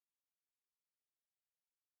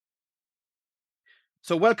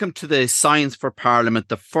So, welcome to the Science for Parliament,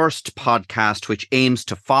 the first podcast which aims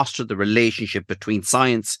to foster the relationship between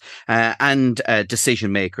science and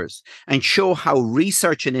decision makers and show how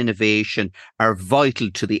research and innovation are vital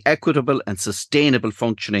to the equitable and sustainable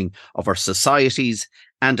functioning of our societies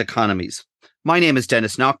and economies. My name is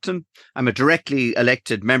Dennis Naughton. I'm a directly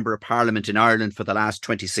elected Member of Parliament in Ireland for the last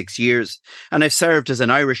 26 years, and I've served as an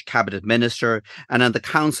Irish Cabinet Minister and on the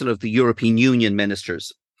Council of the European Union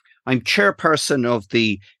Ministers. I'm chairperson of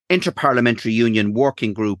the Interparliamentary Union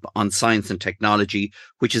Working Group on Science and Technology,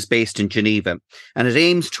 which is based in Geneva, and it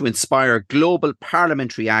aims to inspire global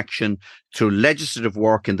parliamentary action through legislative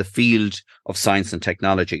work in the field of science and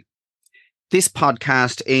technology. This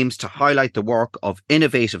podcast aims to highlight the work of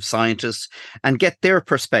innovative scientists and get their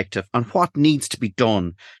perspective on what needs to be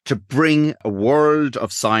done to bring a world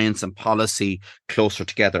of science and policy closer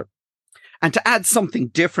together. And to add something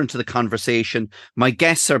different to the conversation, my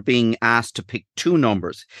guests are being asked to pick two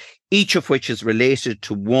numbers, each of which is related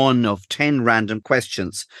to one of 10 random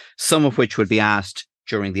questions, some of which will be asked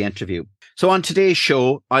during the interview. So on today's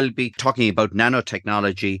show, I'll be talking about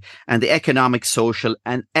nanotechnology and the economic, social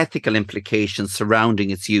and ethical implications surrounding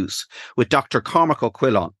its use with Dr. Cormac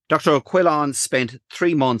Coileáin. Dr. Coileáin spent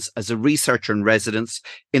 3 months as a researcher in residence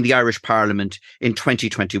in the Irish Parliament in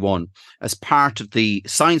 2021 as part of the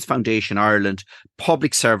Science Foundation Ireland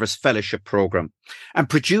Public Service Fellowship Programme and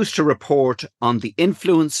produced a report on the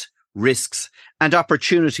influence, risks and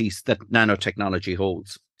opportunities that nanotechnology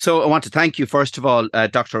holds. So I want to thank you, first of all,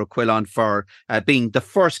 Dr. Coileáin, for being the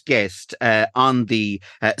first guest on the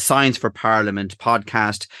Science for Parliament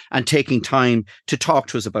podcast and taking time to talk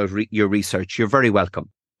to us about your research. You're very welcome.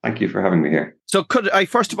 Thank you for having me here. So could I,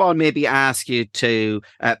 first of all, maybe ask you to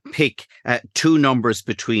pick two numbers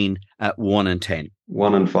between 1 and 10?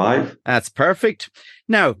 1 and 5. That's perfect.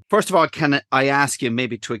 Now, first of all, can I ask you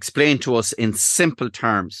maybe to explain to us in simple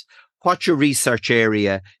terms what your research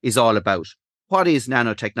area is all about? What is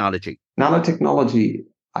nanotechnology? Nanotechnology,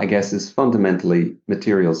 I guess, is fundamentally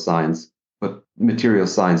material science, but material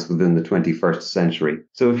science within the 21st century.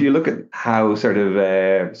 So if you look at how sort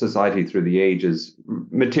of society through the ages,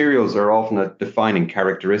 materials are often a defining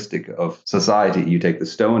characteristic of society. You take the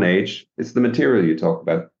Stone Age, it's the material you talk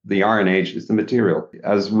about. The Iron Age is the material.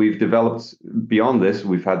 As we've developed beyond this,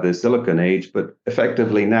 we've had the Silicon Age, but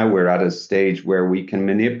effectively now we're at a stage where we can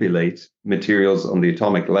manipulate materials on the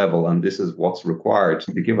atomic level, and this is what's required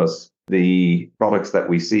to give us the products that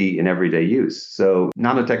we see in everyday use. So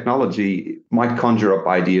nanotechnology might conjure up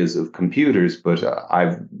ideas of computers, but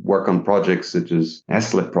I've worked on projects such as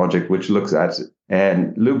SLIP project, which looks at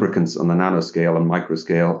lubricants on the nanoscale and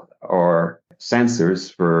microscale, or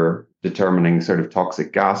sensors for determining sort of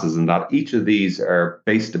toxic gases, and that each of these are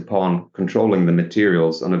based upon controlling the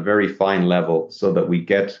materials on a very fine level so that we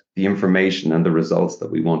get the information and the results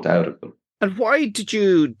that we want out of them. And why did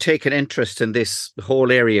you take an interest in this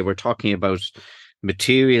whole area? We're talking about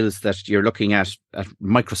materials that you're looking at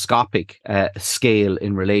microscopic scale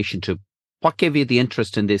in relation to. What gave you the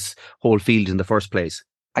interest in this whole field in the first place?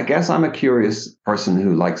 I guess I'm a curious person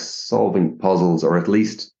who likes solving puzzles, or at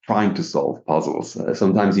least trying to solve puzzles.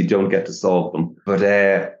 Sometimes you don't get to solve them.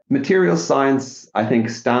 But material science, I think,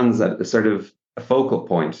 stands at a sort of a focal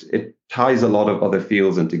point. It ties a lot of other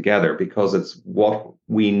fields in together because it's what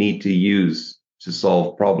we need to use to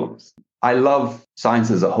solve problems. I love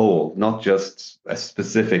science as a whole, not just a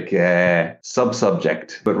specific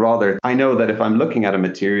sub-subject, but rather I know that if I'm looking at a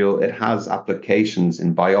material, it has applications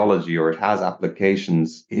in biology, or it has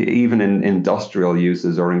applications even in industrial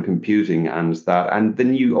uses or in computing, and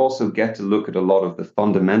then you also get to look at a lot of the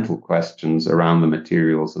fundamental questions around the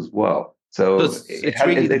materials as well. So it's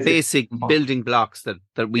really the basic building blocks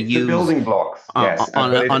that we use. The building blocks, yes,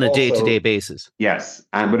 on a day-to-day basis. Yes,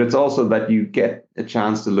 but it's also that you get a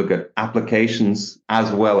chance to look at applications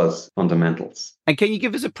as well as fundamentals. And can you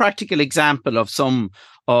give us a practical example of some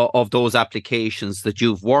of those applications that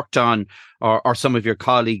you've worked on, or some of your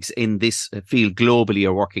colleagues in this field globally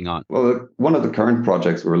are working on? Well, one of the current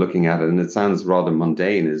projects we're looking at, and it sounds rather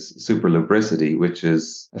mundane, is superlubricity, which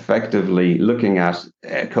is effectively looking at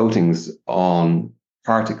coatings on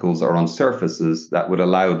particles or on surfaces that would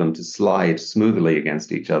allow them to slide smoothly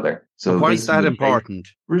against each other. So why is that important?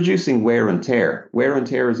 Reducing wear and tear. Wear and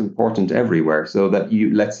tear is important everywhere, so that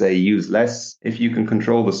you, let's say, use less. If you can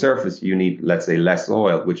control the surface, you need, let's say, less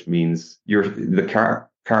oil, which means the car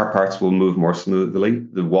parts will move more smoothly,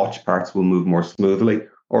 the watch parts will move more smoothly,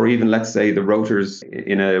 or even, let's say, the rotors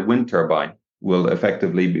in a wind turbine will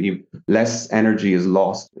effectively be less energy is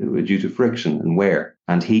lost due to friction and wear.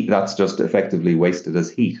 And heat, that's just effectively wasted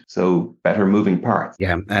as heat. So better moving parts.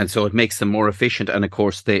 Yeah, and so it makes them more efficient. And of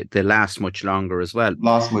course, they last much longer as well.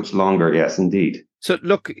 Last much longer, yes, indeed. So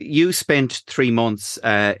look, you spent 3 months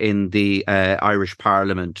in the Irish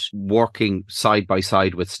Parliament working side by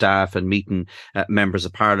side with staff and meeting members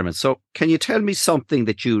of Parliament. So can you tell me something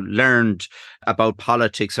that you learned about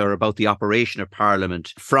politics or about the operation of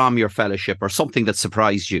Parliament from your fellowship, or something that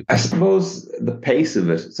surprised you? I suppose the pace of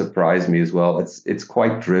it surprised me as well. It's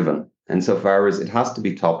quite driven. Insofar as it has to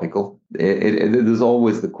be topical, there's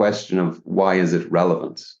always the question of why is it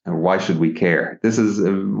relevant and why should we care? This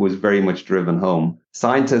was very much driven home.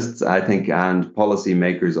 Scientists, I think, and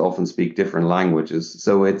policymakers often speak different languages.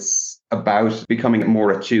 So it's about becoming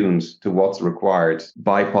more attuned to what's required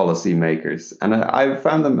by policymakers. And I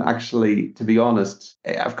found them actually, to be honest,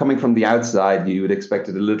 coming from the outside, you would expect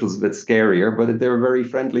it a little bit scarier, but they were very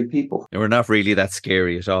friendly people. They were not really that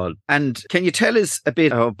scary at all. And can you tell us a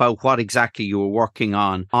bit about what exactly you were working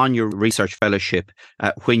on your research fellowship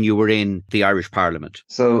when you were in the Irish Parliament?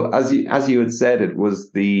 So as you had said, it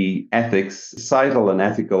was the societal and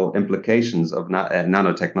ethical implications of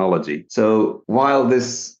nanotechnology. So while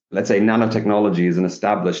this, let's say, nanotechnology is an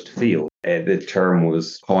established field, the term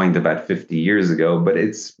was coined about 50 years ago, but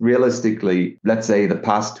it's realistically, let's say, the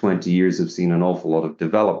past 20 years have seen an awful lot of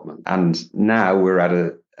development. And now we're at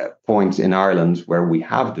a point in Ireland where we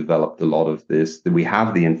have developed a lot of this, that we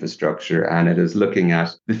have the infrastructure, and it is looking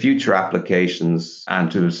at the future applications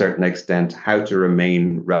and, to a certain extent, how to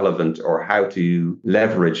remain relevant or how to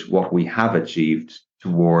leverage what we have achieved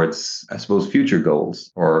towards, I suppose, future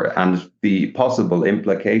goals and the possible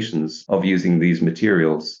implications of using these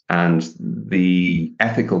materials and the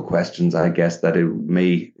ethical questions, I guess, that it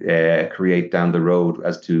may create down the road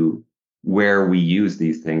as to where we use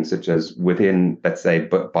these things, such as within, let's say,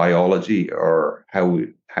 biology, or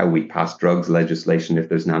how we pass drugs legislation if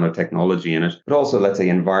there's nanotechnology in it, but also, let's say,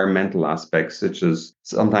 environmental aspects, such as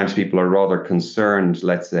sometimes people are rather concerned,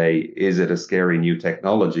 let's say, is it a scary new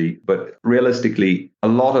technology? But realistically, a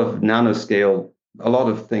lot of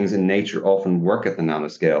things in nature often work at the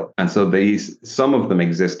nanoscale. And so some of them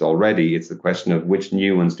exist already. It's the question of which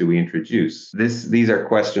new ones do we introduce? These are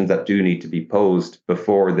questions that do need to be posed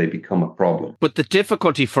before they become a problem. But the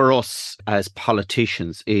difficulty for us as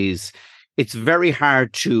politicians is it's very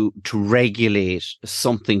hard to regulate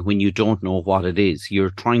something when you don't know what it is. You're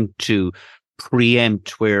trying to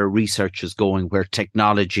preempt where research is going, where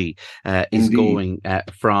technology is going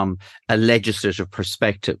from a legislative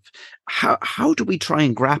perspective. How do we try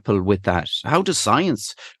and grapple with that? How does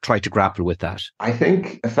science try to grapple with that? I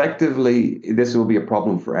think effectively this will be a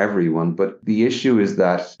problem for everyone, but the issue is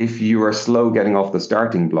that if you are slow getting off the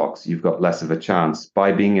starting blocks, you've got less of a chance.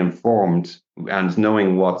 By being informed and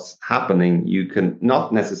knowing what's happening, you can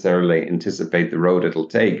not necessarily anticipate the road it'll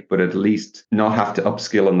take, but at least not have to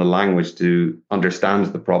upskill in the language to understand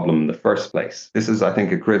the problem in the first place. This is, I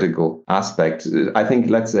think, a critical aspect. I think,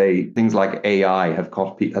 let's say, things like AI have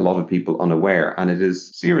caught a lot of people unaware, and it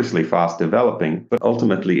is seriously fast developing, but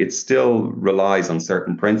ultimately it still relies on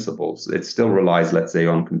certain principles. It still relies, let's say,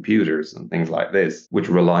 on computers and things like this, which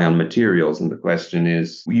rely on materials. And the question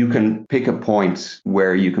is, you can pick a point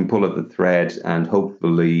where you can pull at the thread and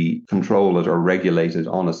hopefully control it or regulate it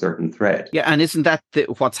on a certain thread. Yeah, and isn't that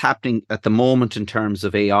what's happening at the moment in terms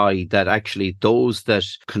of AI, that actually those that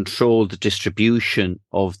control the distribution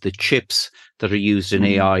of the chips that are used in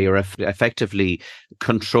AI are effectively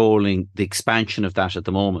controlling the expansion of that at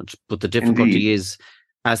the moment. But the difficulty is,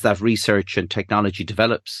 as that research and technology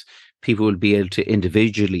develops, people will be able to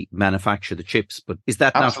individually manufacture the chips. But is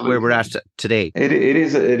that not where we're at today? It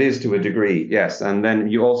is to a degree, yes. And then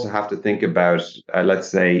you also have to think about, let's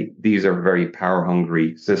say, these are very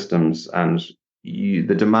power-hungry systems, and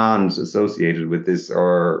the demands associated with this,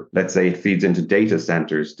 or let's say it feeds into data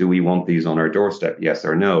centers. Do we want these on our doorstep? Yes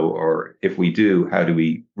or no? Or if we do, how do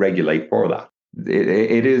we regulate for that?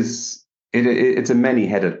 It's a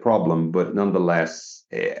many-headed problem, but nonetheless,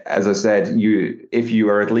 as I said, if you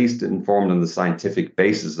are at least informed on the scientific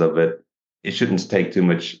basis of it, it shouldn't take too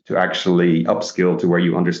much to actually upskill to where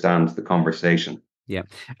you understand the conversation. Yeah.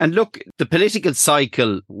 And look, the political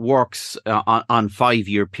cycle works on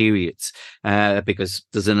 5-year periods because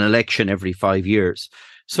there's an election every 5 years.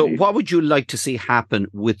 So what would you like to see happen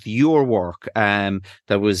with your work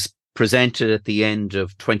that was presented at the end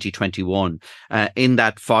of 2021 in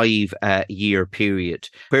that 5-year period?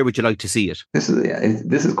 Where would you like to see it? This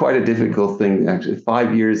is quite a difficult thing, actually.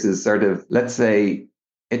 5 years is sort of, let's say,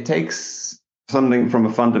 it takes something from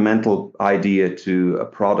a fundamental idea to a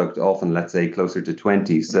product, often, let's say, closer to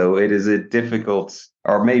 20. So it is a difficult,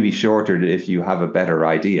 or maybe shorter if you have a better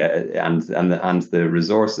idea and the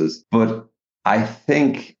resources. But I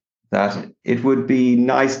think that it would be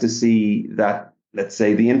nice to see that, let's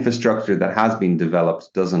say, the infrastructure that has been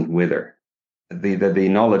developed doesn't wither. The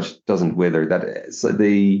knowledge doesn't wither. That so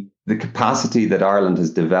the capacity that Ireland has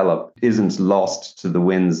developed isn't lost to the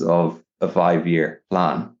winds of a 5-year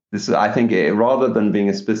plan. This, I think, rather than being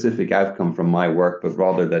a specific outcome from my work, but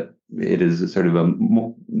rather that it is a sort of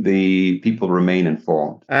the people remain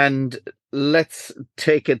informed. And let's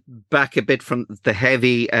take it back a bit from the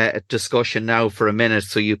heavy discussion now for a minute.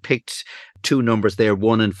 So you picked two numbers there,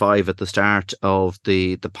 1 and 5 at the start of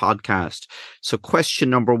the podcast. So question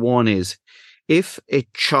number 1 is, if a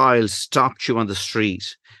child stopped you on the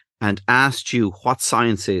street and asked you what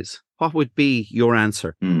science is, what would be your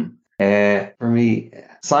answer? For me,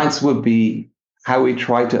 science would be how we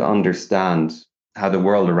try to understand how the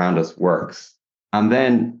world around us works, and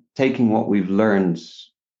then taking what we've learned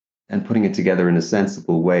and putting it together in a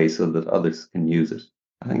sensible way so that others can use it.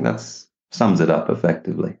 I think that sums it up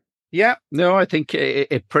effectively. Yeah, no, I think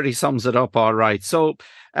it pretty sums it up all right. So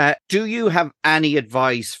do you have any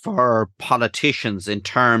advice for politicians in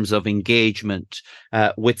terms of engagement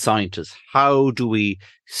with scientists? How do we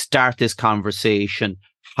start this conversation?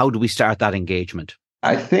 How do we start that engagement?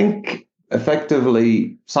 I think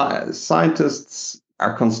effectively scientists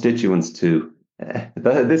are constituents too.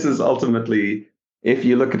 This is ultimately, if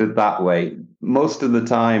you look at it that way, most of the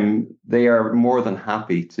time they are more than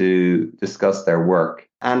happy to discuss their work.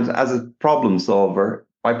 And as a problem solver,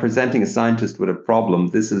 by presenting a scientist with a problem,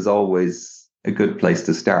 this is always a good place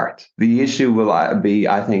to start. The issue will be,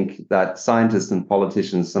 I think, that scientists and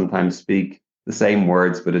politicians sometimes speak the same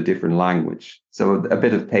words but a different language. So a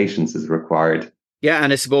bit of patience is required. Yeah,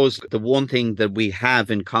 and I suppose the one thing that we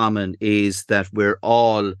have in common is that we're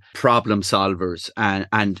all problem solvers,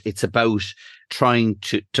 and it's about trying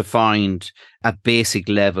to find a basic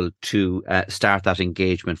level to start that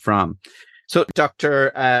engagement from. So,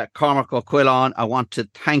 Dr. Cormac Coileáin, I want to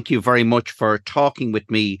thank you very much for talking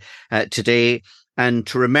with me today, and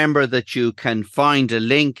to remember that you can find a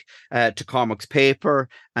link to Cormac's paper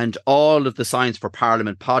and all of the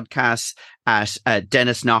Science4Parliament podcasts at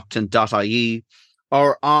dennisnoughton.ie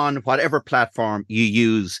or on whatever platform you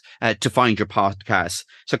use to find your podcasts.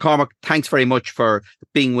 So, Cormac, thanks very much for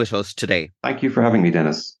being with us today. Thank you for having me,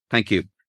 Dennis. Thank you.